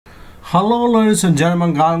Hello, ladies and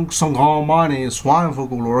gentlemen. My name is Swan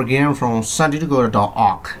Fukul again from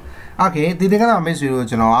santiago.org. Okay, the thing I'm missing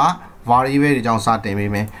is variable ကြောင့်စတင်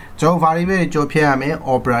ပေးမယ်ကျွန်တော် variable ကြော်ဖြတ်ရမယ်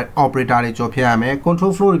operator တွေကြော်ဖြတ်ရမယ်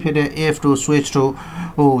control flow တွေဖြစ်တဲ့ if to switch to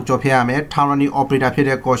ကြော်ဖြတ်ရမယ် ternary operator ဖြစ်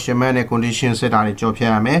တဲ့ caution man နဲ့ condition setter တွေကြော်ဖြတ်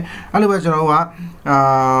ရမယ်အဲ့လိုပဲကျွန်တော်က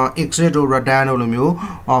exit တို့ return တို့လိုမျိုး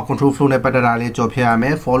control flow နဲ့ပတ်သက်တာလေးကြော်ဖြတ်ရမ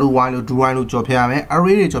ယ် follow while လို့ do while လို့ကြော်ဖြတ်ရမယ်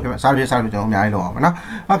array တွေကြော်ဖြတ်မယ်စသဖြင့်ကျွန်တော်အများကြီးလုပ်အောင်ပါနော်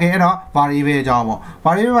okay အဲ့တော့ variable အကြောင်းပေါ့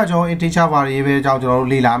variable မှာကျွန်တော် integer variable အကြောင်းကျွန်တော်တို့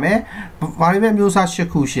လေ့လာမယ် variable မျိုးစား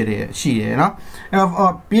8ခုရှိတယ်နော်အဲ့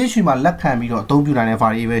တော့ PHP မှာလက်ခံပြီးတော့အသုံးပြုနိုင်တဲ့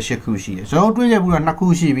variable 8ခုရှိတယ်ကျွန်တော်တွေ့ခဲ့ဘူးတော့2ခု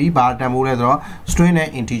ရှိပြီဘာတန်ဖိုးလဲဆိုတော့ string နဲ့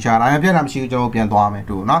integer ဒါပြတ်တာမရှိဘူးကျွန်တော်ပြန်သွားမယ်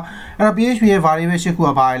တို့နော်အဲ့တော့ PHP ရဲ့ variable 8ခုက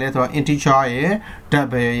ဘာလဲဆိုတော့ integer ရဲ့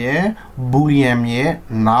double ရဲ့ boolean ရဲ့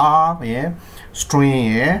null ရဲ့ string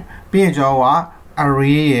ရဲ့ပြီးရင်ကျွန်တော်က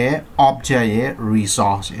array ရဲ့ object ရဲ့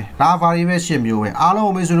resource ရဲ့ဒါ variable 8မျိုးပဲအားလုံး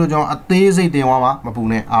ကိုမေးဆိုလို့ကျွန်တော်အသေးစိတ်တင်သွားမှာမပူ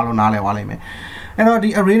နဲ့အားလုံးနားလည်သွားလိမ့်မယ်အဲ့တော့ဒီ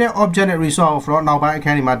array နဲ့ object နဲ့ resource ကိုတော့နောက်ပိုင်းအခ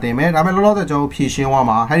န်းဒီမှာတင်မယ်ဒါပေမဲ့လောလောဆယ်ကျွန်တော်ဖြည့်ရှင်းသွား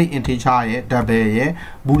မှာအဲ့ဒီ integer ရဲ့ double ရဲ့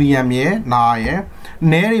boolean ရဲ့ null ရဲ့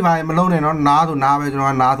name တွေပါမလုံးနဲ့တော့ null ဆို null ပဲကျွန်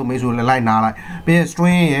တော်က null ဆိုမေးဆိုလိုက်နားလိုက်ပြီးရင်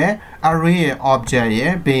string ရဲ့ array ရဲ့ object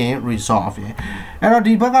ရဲ့ပြီးရင် resource ရဲ့အဲ့တော့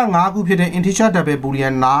ဒီဘက်က5ခုဖြစ်တဲ့ integer double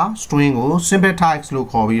boolean null string ကို simple types လို့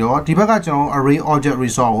ခေါ်ပြီးတော့ဒီဘက်ကကျွန်တော် array object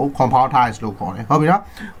resource ကို compound types လို့ခေါ်တယ်ဟုတ်ပြီနော်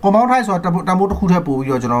compound types ဆိုတာတမိုးတစ်ခုထပ်ပို့ပြီး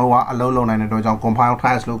တော့ကျွန်တော်တို့ကအလုံးလုံးနိုင်တဲ့အတွက်ကြောင့် compound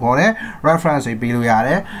types လို့ခေါ်တယ် reference တွေပေးလို့ရတ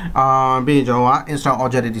ယ်ပြီးရင်ကျွန်တော်က instant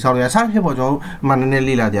object တွေတိစောက်လို့ရတယ်စသဖြင့်ပေါ့ကျွန်တော်မှနည်းနည်း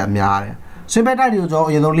လေ့လာကြများတယ် simple type တွေကိုကျွန်တော်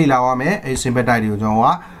အရင်ဆုံးလေ့လာရမယ်အဲ simple type တွေကိုကျွန်တော်က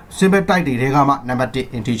simple type တွေထဲကမှ number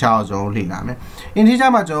 1 integer ကိုကျွန်တော်လေ့လာမယ် integer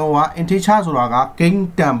မှာကျွန်တော်က integer ဆိုတာက gain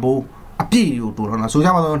တန်ဖိုးအပြည့်ကိုတူတော့နော်ဆိုကြ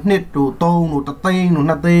ပါတော့2တို့3တို့3သိန်းတို့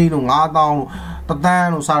2သိန်းတို့5000တို့တသန်း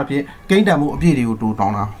တို့စသဖြင့်ဂိမ်းတန်မှုအပြည့်တွေကိုတူတော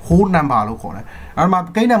င်းတာ whole number လို့ခေါ်တယ်အဲ့မှာ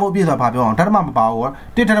ဂိမ်းတန်မှုအပြည့်ဆိုတာဘာပြောအောင်ဓာတ်မမပါဘူး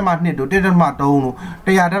1.2တို့1.3တို့100.9တို့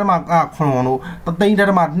3သိန်း1.2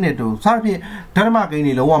တို့စသဖြင့်ဓာတ်မဂိမ်း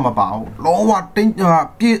တွေလုံးဝမပါဘူးလုံးဝတင်း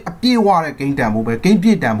ပြည့်အပြည့်ဝတဲ့ဂိမ်းတန်မှုပဲဂိမ်းပြ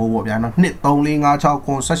ည့်တန်မှုပေါ့ဗျာနော်2 3 4 5 6 9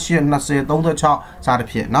 18 20 36စသ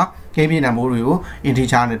ဖြင့်နော်ဂိမ်းပြည့်တန်မှုတွေကို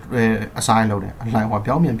integer နဲ့ assign လုပ်တယ်အလှိုင်းဟော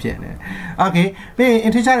ပြောင်းပြန်ဖြစ်နေတယ် okay ပြီးရင်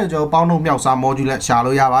integer တွေကျွန်တော်ပေါင်းလို့မြောက်စား modular ရှာ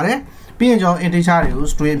လို့ရပါတယ်ပြီးရင်ကျွန်တော် integer တွေကို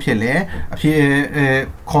string ဖြစ်လဲအဖြစ်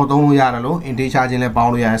ခေါ်သုံးလို့ရတယ်လို့ integer ချင်းလဲပေါ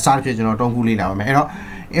င်းလို့ရတယ်စသဖြင့်ကျွန်တော်တုံးခုလေ့လာပါမယ်အဲ့တော့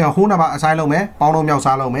whole number assign လုပ်မယ်ပေါင်းလို့မြောက်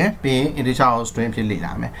စားလုပ်မယ်ပြီးရင် integer ကို string ဖြစ်လေ့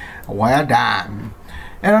လာမယ် well done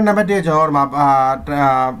အဲ့တော့ number 1ကျွန်တော်ဒီမှာ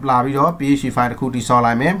လာပြီးတော့ php file တစ်ခုတည်ဆောက်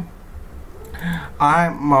လိုက်မယ်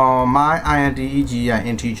my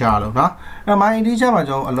integer လို့နော်အဲ့ my integer မှာ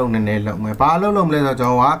ကျွန်တော်အလုပ်နည်းနည်းလုပ်မယ်ဘာအလုပ်လုပ်မလဲဆိုတော့ကျွ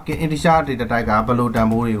န်တော်က integer data type ကဘယ်လိုတန်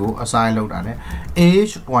ဖိုးတွေကို assign လုပ်တာလဲ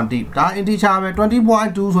age 20ဒါ integer ပဲ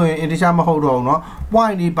 20.2 ဆိုရင် integer မဟုတ်တော့ဘူးเนาะ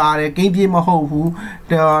point တွေပါတယ်ဂိမ်းပြေမဟုတ်ဘူး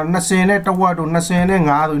20နဲ့တဝက်တို့25ဆို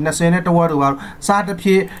20နဲ့တဝက်တို့ပါစသဖြ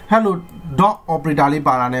င့် hello dot operator လေး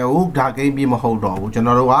ပါလာနေဟုတ်ဒါဂိမ်းပြေမဟုတ်တော့ဘူးကျွန်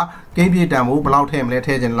တော်တို့ကဂိမ်းပြေတန်ဖိုးဘယ်လောက်ထည့်မလဲထ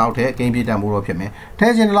ည့်ခြင်းလောက်ထည့်ဂိမ်းပြေတန်ဖိုးတော့ဖြစ်မယ်ထ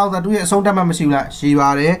ည့်ခြင်းလောက်ဆိုသူရဲ့အဆုံးတက်မှမရှိဘူးလားရှိပါ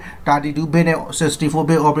တယ်32 bit နဲ့64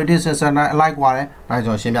 bit operating system နဲ့ alike กว่าတယ်ဒါ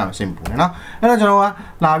ကျွန်တော်ရှင်းပြမယ်ရှင်းပြမယ်နော်အဲ့တော့ကျွန်တော်က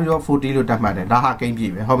လာပြီးတော့40လို့တတ်မှတ်တယ်ဒါဟာဂိမ်းပြေ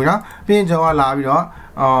ပဲဟုတ်ပြီနော်ပြီးရင်ကျွန်တော်ကလာပြီးတော့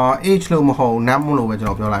age လို့မဟုတ် num လို့ပဲကျွန်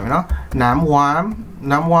တော်ပြောလိုက်မယ်နော်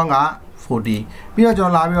num1 က40ပြီးတော့ကျွန်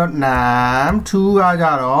တော်လာပြီးတော့ num2 ကကြ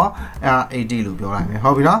တော့80လို့ပြောလိုက်မယ်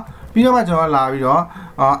ဟုတ်ပြီနော်ပြီးတော့မှကျွန်တော်လာပြီးတော့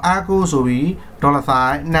echo ဆိုပြီး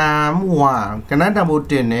 $sign num1 ကနန်းတန်ဖိုး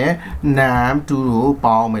တင်နဲ့ num2 ကို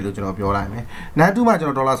ပေါင်းမယ်လို့ကျွန်တော်ပြောလိုက်မယ် num2 မှာကျွ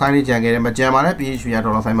န်တော် $sign လေးကြံခဲ့တယ်မကြံပါနဲ့ php က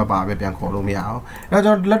 $sign မပါပဲပြန်ခေါ်လို့မရအောင်အဲ့တော့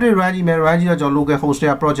ကျွန်တော်လက်တွေ့ run ကြည့်မယ် run ကြည့်တော့ကျွန်တော် local host ထဲ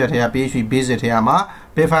က project ထဲက php basic ထဲကမှာ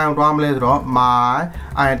ဘယ် file ကိုတွားမလဲဆိုတော့ my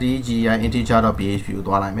integer.php ကို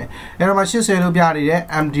တွားလိုက်မယ်အဲ့တော့မှ80လို့ပြနေတဲ့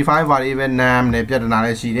empty file variable num နဲ့ပြဿနာလ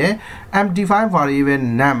ည်းရှိတယ် empty file variable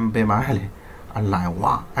num ပဲမှာဟဲ့လေalign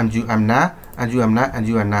wa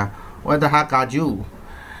ngum what the heck are you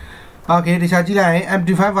okay ဒီချက်ကြည့်လိုက်ရင်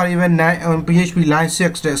empty file variable num php line 6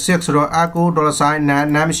တဲ့6ဆိုတော့ echo $sign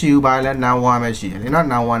num မရှိဘူးပါလဲ num1 ပဲရှိတယ်လေနော်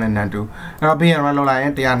num1 နဲ့ num2 အဲ့တော့ပြီးရင် run လုပ်လိုက်ရ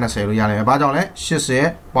င်120လို့ရလိမ့်မယ်ဘာကြောင့်လဲ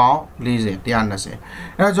80ပေါင်း40 120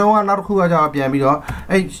အဲ့တော့ကျွန်တော်ကနောက်တစ်ခုကကြာပြန်ပြီးတော့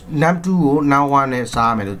အဲ့ num2 ကို num1 နဲ့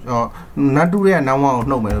စားမယ်လို့num2 ရဲ့ num1 ကို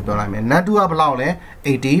နှုတ်မယ်လို့ပြောလိုက်မယ် num2 ကဘယ်လောက်လဲ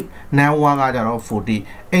80 num1 ကကြတော့40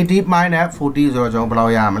 80 minus 40ဆိုတော့ကျွန်တော်ဘယ်လော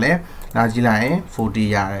က်ရမလဲနားကြည့်လိုက်ရင်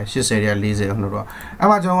40ရတယ်80ရဲ့40လို့နှုတ်တော့အဲ့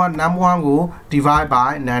မှာကျွန်တော်က num1 ကို divide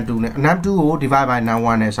by num2 နဲ့ num2 ကို divide by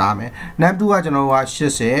num1 နဲ့စားမယ် num2 ကကျွန်တော်က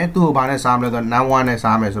80သူ့ကိုဘာနဲ့စားမလဲဆိုတော့ num1 နဲ့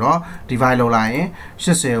စားမယ်ဆိုတော့ divide လုပ်လိုက်ရင်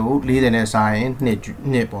80ကို40နဲ့စားရင်2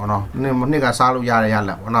ပေါ့နော်နှစ်ကစားလို့ရတဲ့ရလ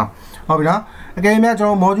တ်ပေါ့နော်ဟုတ်ပြီနော်အကယ်၍ကျွန်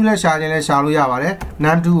တော် modular ရှာခြင်းလဲရှာလို့ရပါတယ်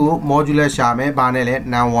num2 ကို modular ရှာမယ်ဘာနဲ့လဲ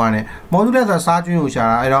num1 နဲ့ modular ဆိုတာစားကျွင်းကိုရှာ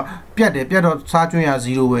တာအဲ့တော့ ပြတ်တယ်ပြတ်တော့စားကျွင်းရ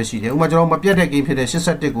0ပဲရှိတယ်ဥပမာကျွန်တော်မပြတ်တဲ့ game ဖြစ်တဲ့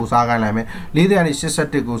81ကိုစားခိုင်းလိုက်မယ်40ကနေ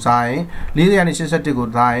81ကိုစားရင်40ကနေ81ကို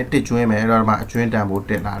စားရင်တစ်ကျွင်းမယ်အဲ့တော့မှအကျွင်းတန်ဖို့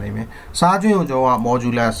တက်လာနိုင်မယ်စားကျွင်းကိုကျွန်တော်က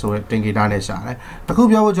modular ဆိုတဲ့ indicator နဲ့ရှာတယ်တခု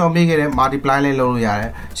ပြောဖို့ကျွန်တော်မေးခဲ့တဲ့ multiply လေးလုပ်လို့ရတ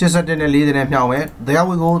ယ်81နဲ့40နဲ့မြှောက်မယ် there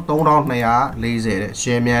we go 3240တဲ့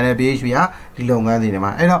share မြန်တဲ့ PHP ကဒီလုပ်ငန်းတွေထဲ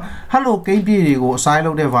မှာအဲ့တော့ hello game ပြည့်တွေကို assign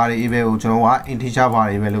လုပ်တဲ့ variable ကိုကျွန်တော်က integer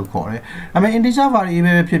variable လို့ခေါ်တယ်ဒါပေမဲ့ integer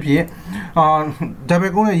variable ပဲဖြစ်ဖြစ်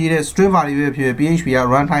double quote နဲ့ရေးတဲ့ string variable ဖြစ်ဖြစ် PHP က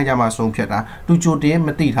run time ကြမှာဆုံးဖြတ်တာသူကြိုတင်မ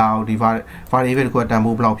သိထားဘူးဒီ variable ကိုတန်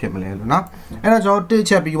ဖိုးဘယ်လောက်ဖြစ်မလဲလို့နော်အဲ့တော့ကျွန်တော်တစ်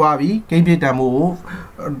ချက်ပြီးသွားပြီ game ပြည့်တန်ဖိုးကို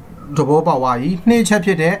သဘောပေါက်သွားပြီနှစ်ချက်ဖြ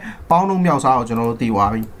စ်တဲ့ပေါင်းလုံးမြောက်စားကိုကျွန်တော်တို့သိ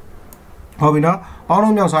သွားပြီဟုတ်ပြီနော်ပေါင်း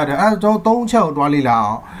လုံးမြောက်စားတယ်အဲ့တော့ကျွန်တော်3ချက်ကိုတွားလိုက်လာ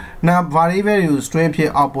အောင်နာ variable တွေကို string ဖြစ်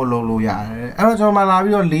output လုပ်လို့ရတယ်အဲ့တော့ကျွန်တော်မှလာ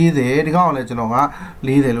ပြီးတော့40ဒီကောင်ကိုလည်းကျွန်တော်က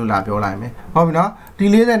40လို့လာပြောလိုက်မယ်ဟုတ်ပြီနော်ဒီ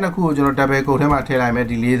40နှစ်ခုကိုကျွန်တော် double quote ထဲမှာထည့်လိုက်မယ်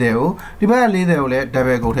ဒီ40ကိုဒီဘက်က40ကိုလည်း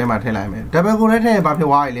double quote ထဲမှာထည့်လိုက်မယ် double quote ထဲထည့်ရင်ဘာဖြစ်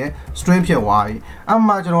သွားပြီလဲ string ဖြစ်သွားပြီအဲ့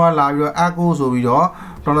မှာကျွန်တော်ကလာပြီးတော့ echo ဆိုပြီးတော့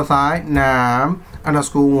 $num _1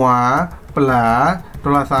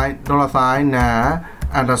 plus $num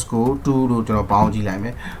underscore 2လို့ကျွန်တော်ပေါင်းကြည့်လိုက်မ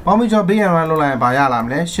ယ်။ပေါင်းပြီးကျွန်တော်ဘေးရန်လုပ်လိုက်ရင်ဘာရလာမ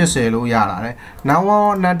လဲ80လို့ရလာတယ်။ now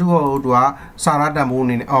nut 2ကိုသူကစာရတန်ဖိုးအ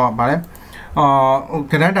နေနဲ့ဗာလဲ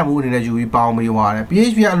ကဏ္ဍတန်ဖိုးအနေနဲ့ယူပြီးပေါင်းပြီးသွားတယ်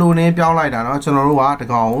PHP အလိုနဲ့ပြောင်းလိုက်တာเนาะကျွန်တော်တို့ကတ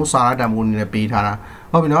ကောင်ကိုစာရတန်ဖိုးအနေနဲ့ပေးထားတာ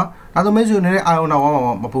ဟုတ်ပြီเนาะဒါဆိုမိတ်ဆွေနေတဲ့ ion တော့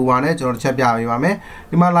မပူပါနဲ့ကျွန်တော်တစ်ချက်ပြပေးပါမယ်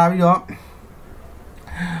ဒီမှာလာပြီးတော့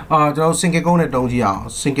ကျွန်တော် single code နဲ့တုံးကြည့်အောင်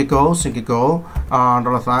single code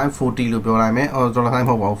 $40 လို့ပြောလိုက်မယ်$မ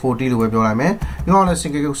ဟုတ်ပါဘူး40လို့ပဲပြောလိုက်မယ်ဒီကောင်လည်း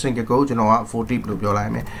single code ကျွန်တော်က40လို့ပြောလို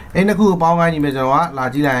က်မယ်အဲ့နှစ်ခုကိုပေါင်းခိုင်းကြည့်မယ်ကျွန်တော်ကလာ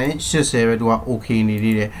ကြည့်လိုက်ရင်80ပဲသူက okay နေ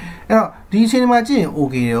သေးတယ်အဲ့တော့ဒီအချိန်မှာကြည့်ရင်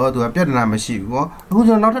okay တယ်သူကပြဿနာမရှိဘူးပေါ့အခု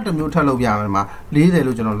ကျွန်တော်နောက်ထပ်တစ်မျိုးထပ်လုပ်ပြမယ်ဒီမှာ40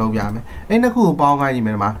လို့ကျွန်တော်လုပ်ပြမယ်အဲ့နှစ်ခုကိုပေါင်းခိုင်းကြည့်မ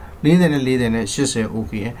ယ်ဒီမှာ40နဲ့40နဲ့80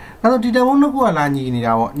 okay အဲ့တော့ဒီတန်ဖိုးနှစ်ခုကလာညီနေ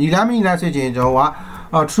တာပေါ့ညီလားမညီလားဆိုချင်ကျွန်တော်က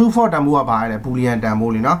true for တန်ဖိုးကပါရတယ် boolean တန်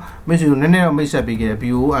ဖိုးလေနော်မိတ်ဆွေနည်းနည်းတော့မိတ်ဆက်ပေးခဲ့တယ်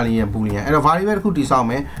boolean ရဲ့ boolean အဲ့တော့ variable တစ်ခုတည်ဆောက်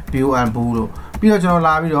မယ် boolean bool လို့ပြီးတော့ကျွန်တော်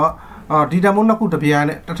လာပြီးတော့ဒီတန်ဖိုးနှစ်ခုတစ်ပြား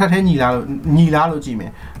နဲ့တစ်ထပ်ထဲညီလားလို့ကြည့်မ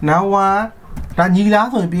ယ် now one ဒါညီလား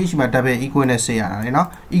ဆိုရင် PHP မှာ double equal နဲ့ဆက်ရတာလေနော်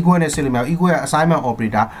equal နဲ့ဆက်လို့မရဘူး equal က assignment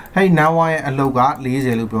operator အဲ့ဒီ now one ရဲ့အလုပ်က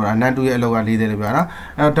40လို့ပြောတာ now 2ရဲ့အလုပ်က40လို့ပြောတာနော်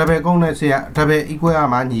အဲ့ double ကုန်းနဲ့ဆက်ရ double equal က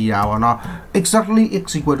မှညီတာပေါ့နော် exactly x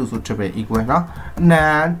equal to ဆို triple equal နော်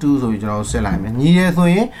now 2ဆိုပြီးကျွန်တော်ဆက်လိုက်မယ်ညီရဆို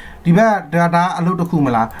ရင်ဒီဘက် data အလုပ်တစ်ခုမ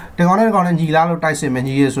လားဒီကောင်နဲ့ညီလားလို့တိုက်စစ်မယ်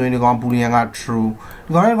ညီရဆိုရင်ဒီကောင် boolean က true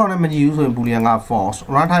ဒီကောင်နဲ့မညီဘူးဆိုရင် boolean က false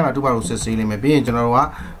run time မှာသူ့ဘာလို့စစ်ဆေးလိမ့်မယ်ပြီးရင်ကျွန်တော်တို့က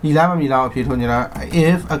ညီလားမညီလားအဖြေထုတ်နေတာ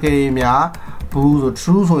if အကယ်များဘူးဆို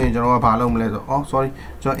true ဆိုရင်ကျွန်တော်ကဘာလုပ်မလဲဆိုsorry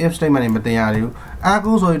ကျွန်တော် if statement တွေမတင်ရသေးဘူး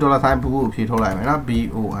echo ဆိုရင်$ဘူးကိုအဖြေထုတ်လိုက်မယ်နော် bon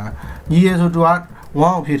ညီရဆိုသူက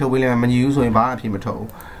1အဖြေထုတ်ပေးလိုက်မယ်မညီဘူးဆိုရင်ဘာအဖြေမထုတ်ဘူး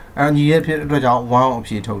အဲညီရဖြစ်အတွက်ကြောင့်1အ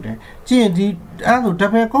ဖြေထုတ်တယ်ကြည့်ရင်ဒီအဲဆို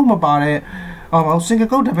double code မပါတဲ့single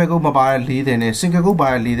code double code မပါတဲ့40နဲ့ single code ပါ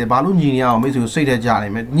တဲ့40ဘာလို့ညီနေအောင်မိတ်ဆွေစိတ်ထဲကြနို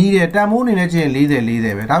င်မယ်ညီတယ်တန်ဖိုးအနေနဲ့ကြည့်ရင်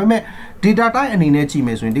40ပဲဒါပေမဲ့ data type အနေနဲ့ကြည့်မ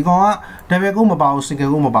ယ်ဆိုရင်ဒီကောင်က double code မပါဘူး single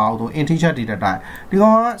code မပါဘူးဆို integer data type ဒီကော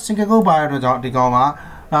င်က single code ပါတဲ့အတွက်ကြောင့်ဒီကောင်က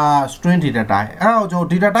string data type အဲ့တော့ကျွန်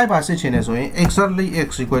တော် data type ပါစစ်ချင်တယ်ဆိုရင် exactly x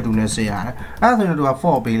equal to နဲ့စစ်ရတယ်အဲ့ဒါဆိုရင်သူက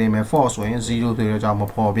for ပေးလိမ့်မယ် for ဆိုရင်0ဆိုတော့ကြောင့်မ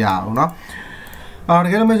ဖော်ပြအောင်เนาะတ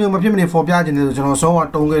ကယ်လို့မဖြစ်မနေ for ပြခြင်းတယ်ဆိုကျွန်တော်ဆုံးက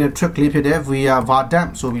တုံးခဲ့တဲ့ trick လေးဖြစ်တဲ့ via var_dump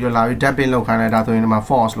ဆိုပြီးတော့လာပြီး dumping လုပ်ခိုင်းလိုက်တာဆိုရင်ဒီမှာ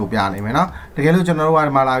false လို့ပြနေမယ်เนาะတကယ်လို့ကျွန်တော်တို့က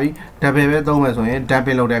ဒီမှာလာပြီး double ပဲသုံးမယ်ဆိုရင်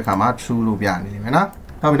dumping လုပ်တဲ့အခါမှာ true လို့ပြနေမယ်เนาะ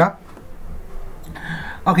ဟုတ်ပြီနော်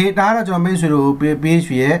okay ဒါကတော့ကျွန်တော်မိတ်ဆွေတို့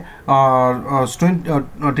PHP ရဲ့string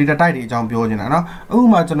data type တွေအကြောင်းပြောနေတာเนาะအခု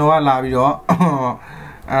မှကျွန်တော်ကလာပြီးတော့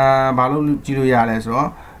ဘာလို့ကြည့်လို့ရလဲဆိုတော့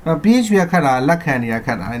PHP ခက်တာလက်ခံနေတာခ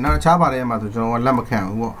က်တာလေเนาะအခြားပါတယ်မှာဆိုကျွန်တော်ကလက်မခံ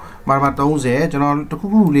ဘူးပေါ့မှာ30ကျွန်တော်တခု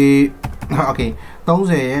ခုလေး okay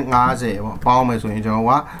 30ရဲ့50ပေါ့ပေါင်းမယ်ဆိုရင်ကျွန်တော်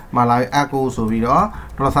ကမှာလာပြီး echo ဆိုပြီးတော့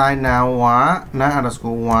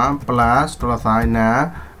$num1 plus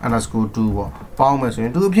 $num_2 ပေါ့ပေါင်းမယ်ဆိုရ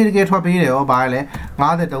င်သူအဖြစ်တကယ်ထွက်ပေးတယ်ရောဘာလဲ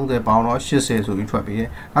50 30ပေါင်းတော့80ဆိုပြီးထွက်ပေးတယ်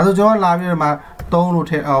အဲဆိုကျွန်တော်လာပြီးတော့မှ3လို့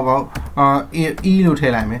ထည့်e လို့ထ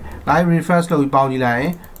ည့်လိုက်မယ် live refresh လုပ်ပြီးပေါင်းကြည့်လိုက်ရ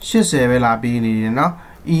င်80ပဲလာပေးနေတယ်เนาะ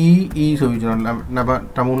e ဆိုပြီးကျွန်တော်နံပါတ်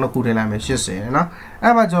တမိုးနှစ်ခုထည့်လိုက်မယ်80เนาะ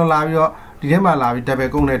အဲ့မှာကျွန်တော်လာပြီးတော့ဒီထဲမှာလာပြီး double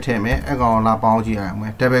code နဲ့ထည့်မယ်အကောင်လာပေါင်းကြည့်ရအောင်မ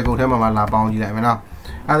ယ် double code ထဲမှာလာပေါင်းကြည့်လိုက်မယ်เนาะ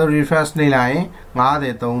အဲ့ဒါ refresh နှိပ်လိုက်ရင်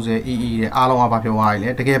50 30 ee တဲ့အားလုံးကဘာဖြစ်သွားပြီလဲ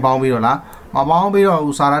တကယ်ပေါင်းပြီးတော့လားမပေါင်းပြီးတော့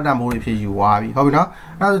စာရတန်ဖိုးတွေဖြစ်ယူသွားပြီဟုတ်ပြီเนาะ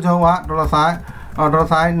အဲ့ဒါကျွန်တော်က$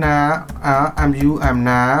နံ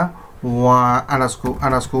 $1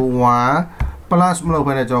 plus မလုပ်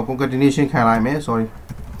ဘဲနဲ့ကျွန်တော် concatenation ခံလိုက်မယ် sorry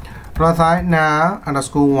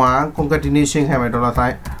 $num_1 concatenation ခံမယ်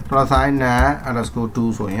plus I nan underscore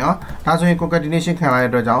 2ဆိုရင်ရောဒါဆိုရင် concatenation ခံလိုက်တဲ့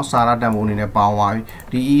အတွက်ကြောင့်စာရတန်ဖိုးအနေနဲ့ပေါင်းသွားပြီ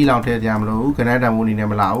ဒီ e လောက်ထည့်ကြမလို့ကဏ္ဍတန်ဖိုးအနေနဲ့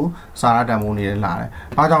မလာဘူးစာရတန်ဖိုးအနေနဲ့လာတယ်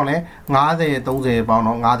ဘာကြောင့်လဲ50 30ပေါင်း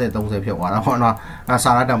တော့50 30ဖြစ်သွားတာပေါ့နော်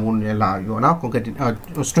စာရတန်ဖိုးအနေနဲ့လာပြီပေါ့နော်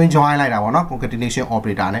string join လိုက်တာပေါ့နော် concatenation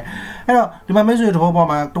operator နဲ့အဲ့တော့ဒီမှာမိတ်ဆွေတစ်ဘောပေါ်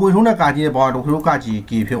မှာတဝေထုံးနဲ့ကာကြီးရဲ့ပေါ်တော့တဝေထုံးကာကြီး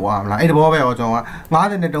k ဖြစ်သွားမလားအဲ့ဒီဘောပဲရောကျွန်တော်က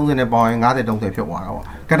50နဲ့30နဲ့ပေါင်းရင်50 30ဖြစ်သွားတာပေါ့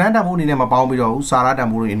ကဏ္ဍတန်ဖိုးအနေနဲ့မပေါင်းပြီးတော့ဘူးစာရတန်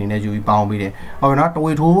ဖိုးတွေအနေနဲ့ယူပြီးပေါင်းပြီးတယ်ဟုတ်ပြီနော်တ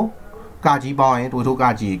ဝေထုံးကာကြီးပေါင်းရင်တဝေထုံးကာ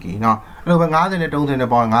ကြီး k နော်အဲ့လိုပဲ50နဲ့30နဲ့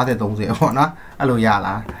ပေါင်းရင်50 30ပေါ့နော်အဲ့လိုရ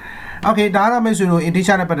လားโอเคဒါကတော့မိတ်ဆွေတို့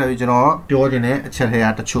integer နဲ့ပတ်သက်ပြီးကျွန်တော်ပြောခြင်းတဲ့အချက်တွေက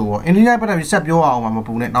တချို့ပေါ့ integer ပတ်သက်ပြီးဆက်ပြောအောင်မှာမ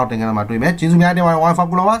ပူနဲ့နောက်တင်ကမှာတွေ့မယ်ကျေးဇူးများတင်ပါတယ် 1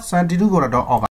 formula 1 72 ကိုတော့